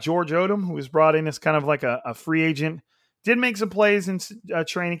you've got George Odom, who was brought in as kind of like a free agent. Did make some plays in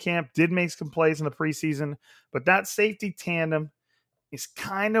training camp, did make some plays in the preseason, but that safety tandem is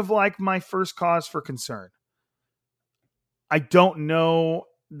kind of like my first cause for concern. I don't know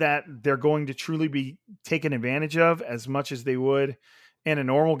that they're going to truly be taken advantage of as much as they would in a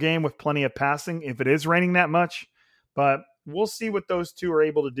normal game with plenty of passing if it is raining that much, but we'll see what those two are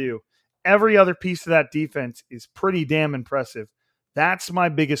able to do. Every other piece of that defense is pretty damn impressive. That's my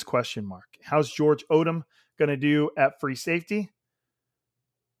biggest question mark. How's George Odom going to do at free safety?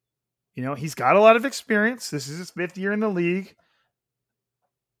 He's got a lot of experience. This is his 5th year in the league.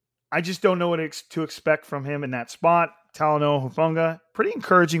 I just don't know what to expect from him in that spot. Talanoa Hufanga, pretty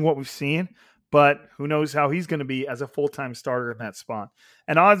encouraging what we've seen, but who knows how he's going to be as a full-time starter in that spot.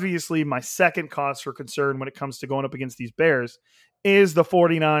 And obviously, my second cause for concern when it comes to going up against these Bears is the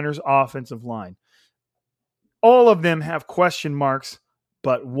 49ers offensive line. All of them have question marks,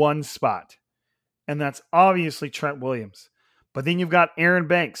 but one spot. And that's obviously Trent Williams. But then you've got Aaron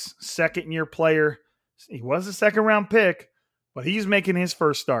Banks, second-year player. He was a second-round pick, but he's making his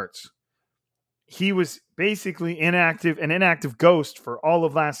first starts. He was basically an inactive ghost for all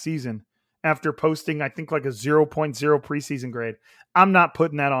of last season after posting, I think, like a 0.0 preseason grade. I'm not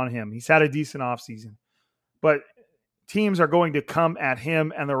putting that on him. He's had a decent offseason. But teams are going to come at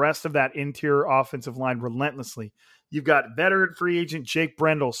him and the rest of that interior offensive line relentlessly. You've got veteran free agent Jake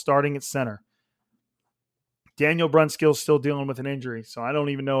Brendel starting at center. Daniel Brunskill's still dealing with an injury, so I don't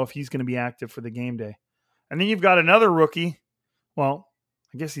even know if he's going to be active for the game day. And then you've got another rookie. Well,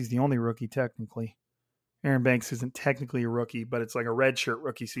 I guess he's the only rookie technically. Aaron Banks isn't technically a rookie, but it's like a redshirt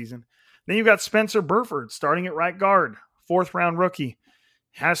rookie season. Then you've got Spencer Burford starting at right guard, 4th-round rookie.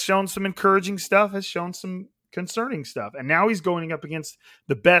 Has shown some encouraging stuff, has shown some concerning stuff. And now he's going up against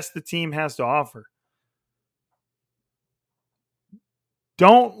the best the team has to offer.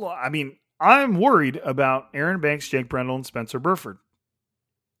 I'm worried about Aaron Banks, Jake Brendel, and Spencer Burford.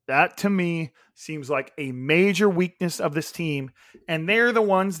 That, to me, seems like a major weakness of this team, and they're the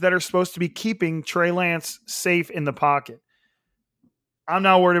ones that are supposed to be keeping Trey Lance safe in the pocket. I'm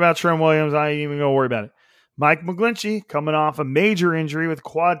not worried about Trent Williams. I ain't even going to worry about it. Mike McGlinchey, coming off a major injury with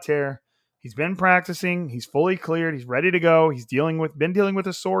quad tear. He's been practicing. He's fully cleared. He's ready to go. He's been dealing with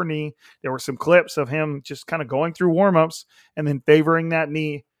a sore knee. There were some clips of him just kind of going through warmups and then favoring that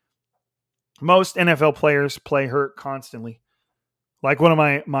knee. Most NFL players play hurt constantly. Like one of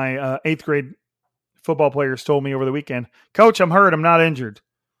my 8th grade football players told me over the weekend, "Coach, I'm hurt. I'm not injured."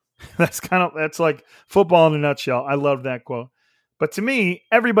 That's like football in a nutshell. I love that quote. But to me,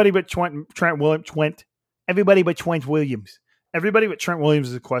 everybody but Trent Williams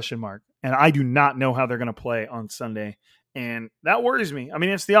is a question mark. And I do not know how they're going to play on Sunday. And that worries me. I mean,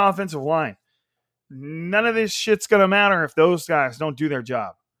 it's the offensive line. None of this shit's going to matter if those guys don't do their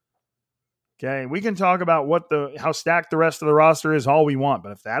job. Okay, we can talk about how stacked the rest of the roster is all we want,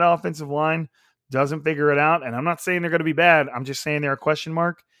 but if that offensive line doesn't figure it out, and I'm not saying they're going to be bad, I'm just saying they're a question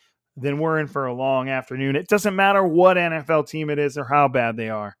mark, then we're in for a long afternoon. It doesn't matter what NFL team it is or how bad they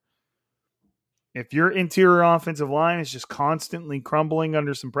are. If your interior offensive line is just constantly crumbling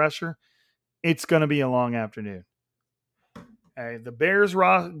under some pressure, it's going to be a long afternoon. The Bears'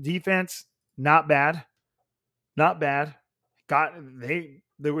 raw defense, not bad. Not bad.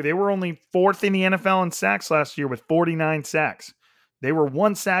 They were only fourth in the NFL in sacks last year with 49 sacks. They were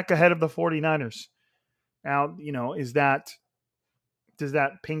one sack ahead of the 49ers. Now, does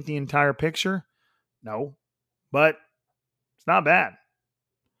that paint the entire picture? No, but it's not bad.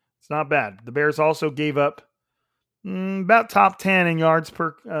 It's not bad. The Bears also gave up about top 10 in yards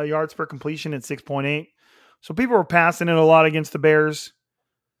per completion at 6.8. So people were passing it a lot against the Bears.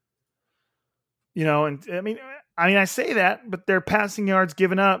 And I say that, but their passing yards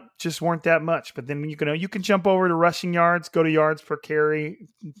given up just weren't that much. But then you can jump over to rushing yards, go to yards per carry,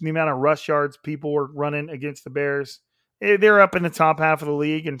 the amount of rush yards people were running against the Bears. They're up in the top half of the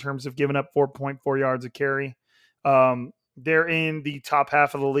league in terms of giving up 4.4 yards a carry. They're in the top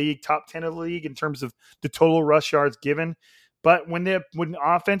half of the league, top 10 of the league in terms of the total rush yards given. But when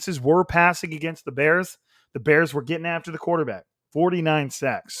offenses were passing against the Bears were getting after the quarterback, 49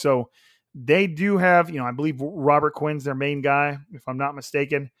 sacks. So they do have, I believe Robert Quinn's their main guy, if I'm not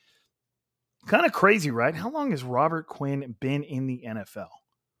mistaken. Kind of crazy, right? How long has Robert Quinn been in the NFL?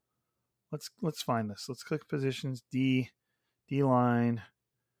 Let's find this. Let's click positions, D line.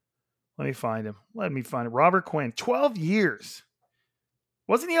 Let me find him. Robert Quinn, 12 years.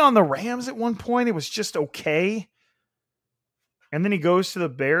 Wasn't he on the Rams at one point? It was just okay. And then he goes to the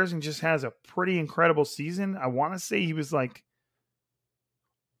Bears and just has a pretty incredible season. I want to say he was like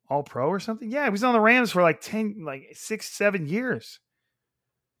all pro or something. Yeah, he was on the Rams for like 6-7 years.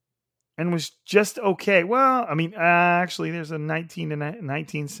 And was just okay. Well, actually, there's a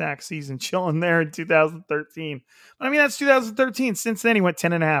 19 sack season chilling there in 2013. But that's 2013. Since then, he went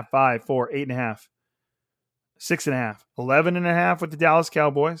 10.5, 5, 4, 8.5, 6.5, 11.5 with the Dallas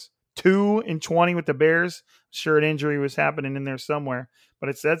Cowboys, 2 and 20 with the Bears. Sure, an injury was happening in there somewhere, but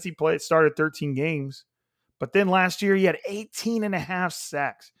it says he started 13 games. But then last year, he had 18.5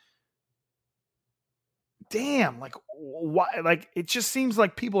 sacks. Damn, why? It just seems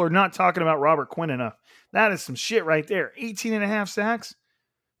like people are not talking about Robert Quinn enough. That is some shit right there. 18.5 sacks.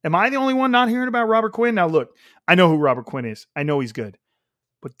 Am I the only one not hearing about Robert Quinn? Now look, I know who Robert Quinn is. I know he's good.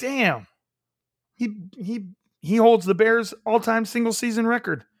 But damn, he holds the Bears all-time single season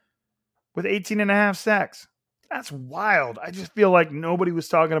record with 18.5 sacks. That's wild. I just feel like nobody was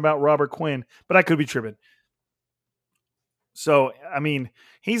talking about Robert Quinn, but I could be tripping. So,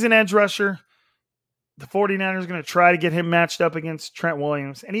 he's an edge rusher. The 49ers are going to try to get him matched up against Trent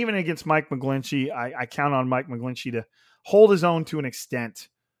Williams and even against Mike McGlinchey. I count on Mike McGlinchey to hold his own to an extent.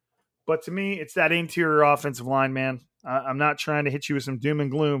 But to me, it's that interior offensive line, man. I'm not trying to hit you with some doom and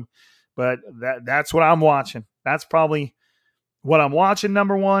gloom, but that's what I'm watching. That's probably what I'm watching,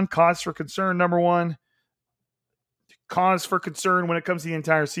 number one. Cause for concern, number one. Cause for concern when it comes to the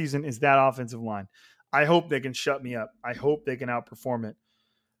entire season is that offensive line. I hope they can shut me up. I hope they can outperform it.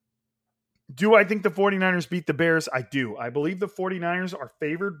 Do I think the 49ers beat the Bears? I do. I believe the 49ers are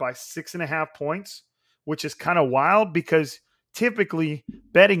favored by 6.5 points, which is kind of wild because typically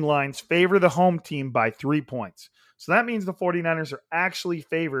betting lines favor the home team by 3 points. So that means the 49ers are actually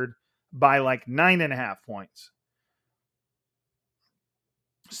favored by 9.5 points.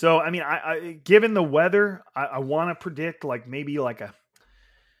 So, I given the weather, I want to predict maybe a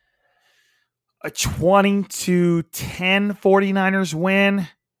 20-10 49ers win.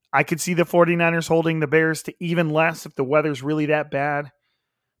 I could see the 49ers holding the Bears to even less if the weather's really that bad.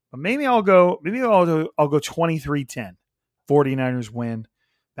 But maybe I'll go 23-10. 49ers win.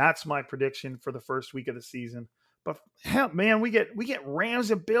 That's my prediction for the first week of the season. But hell, man, we get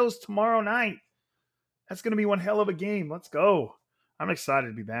Rams and Bills tomorrow night. That's going to be one hell of a game. Let's go. I'm excited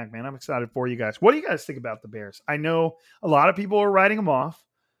to be back, man. I'm excited for you guys. What do you guys think about the Bears? I know a lot of people are writing them off,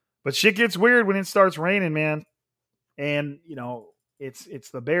 but shit gets weird when it starts raining, man. And, it's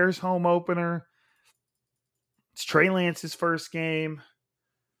the Bears home opener. It's Trey Lance's first game.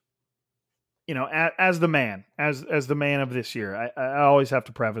 As the man of this year. I always have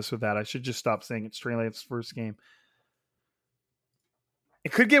to preface with that. I should just stop saying it's Trey Lance's first game.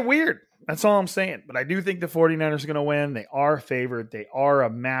 It could get weird. That's all I'm saying. But I do think the 49ers are going to win. They are favored. They are a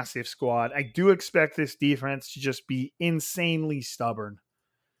massive squad. I do expect this defense to just be insanely stubborn.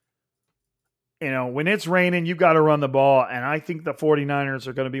 When it's raining, you've got to run the ball. And I think the 49ers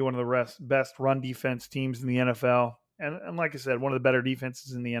are going to be one of the best run defense teams in the NFL. And like I said, one of the better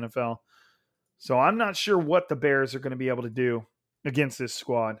defenses in the NFL. So I'm not sure what the Bears are going to be able to do against this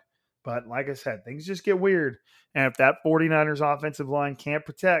squad. But like I said, things just get weird. And if that 49ers offensive line can't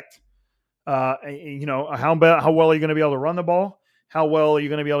protect, how well are you going to be able to run the ball? How well are you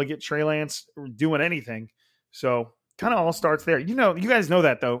going to be able to get Trey Lance doing anything? So kind of all starts there. You guys know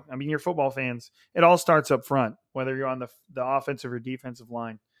that, though. You're football fans. It all starts up front, whether you're on the offensive or defensive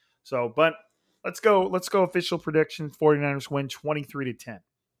line. So, but let's go official prediction. 49ers win 23-10.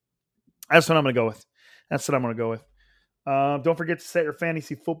 That's what I'm going to go with. Don't forget to set your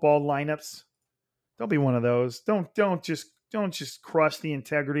fantasy football lineups. Don't be one of those. Don't just crush the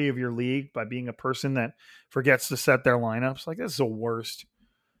integrity of your league by being a person that forgets to set their lineups. Like, that's the worst.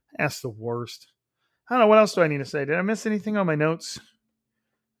 That's the worst. I don't know. What else do I need to say? Did I miss anything on my notes?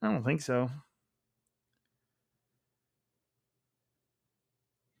 I don't think so.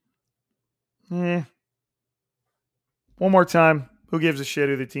 One more time. Who gives a shit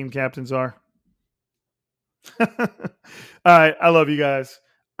who the team captains are? All right. I love you guys.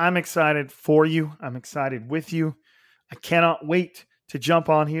 I'm excited for you. I'm excited with you. I cannot wait to jump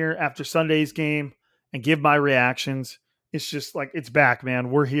on here after Sunday's game and give my reactions. It's just like, it's back, man.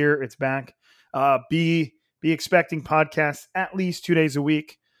 We're here. It's back. Be expecting podcasts at least 2 days a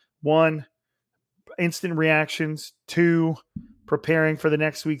week. 1, instant reactions. 2, preparing for the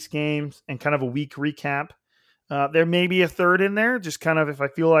next week's games and kind of a week recap. There may be a third in there, just kind of if I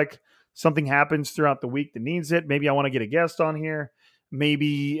feel like something happens throughout the week that needs it. Maybe I want to get a guest on here.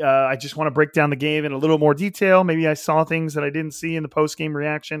 Maybe I just want to break down the game in a little more detail. Maybe I saw things that I didn't see in the post-game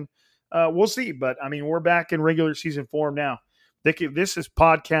reaction. We'll see. But, I mean, we're back in regular season form now. This is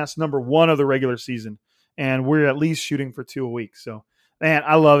podcast number 1 of the regular season, and we're at least shooting for 2 a week. So, man,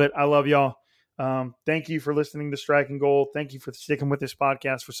 I love it. I love y'all. Thank you for listening to Strike and Gold. Thank you for sticking with this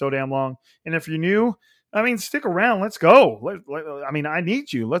podcast for so damn long. And if you're new, I mean, stick around. Let's go. I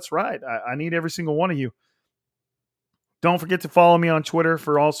need you. Let's ride. I need every single one of you. Don't forget to follow me on Twitter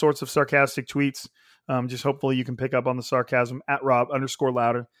for all sorts of sarcastic tweets. Just hopefully you can pick up on the sarcasm at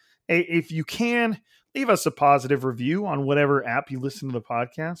Rob_Louder. Hey, if you can, leave us a positive review on whatever app you listen to the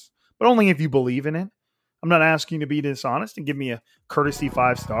podcast, but only if you believe in it. I'm not asking you to be dishonest and give me a courtesy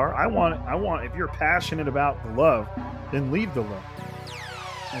 5-star. I want, if you're passionate about the love, then leave the love.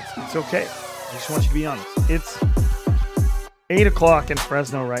 It's okay. I just want you to be honest. It's 8 o'clock in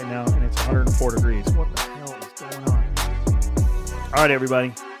Fresno right now, and it's 104 degrees. What the hell is going on? All right,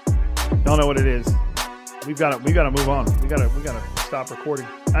 everybody. Y'all know what it is. We gotta move on. We gotta stop recording.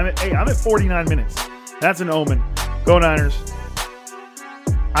 I'm at 49 minutes. That's an omen. Go Niners.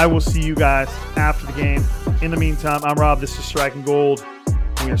 I will see you guys after the game. In the meantime, I'm Rob. This is Strike and Gold.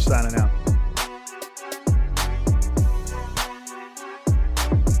 We are signing out.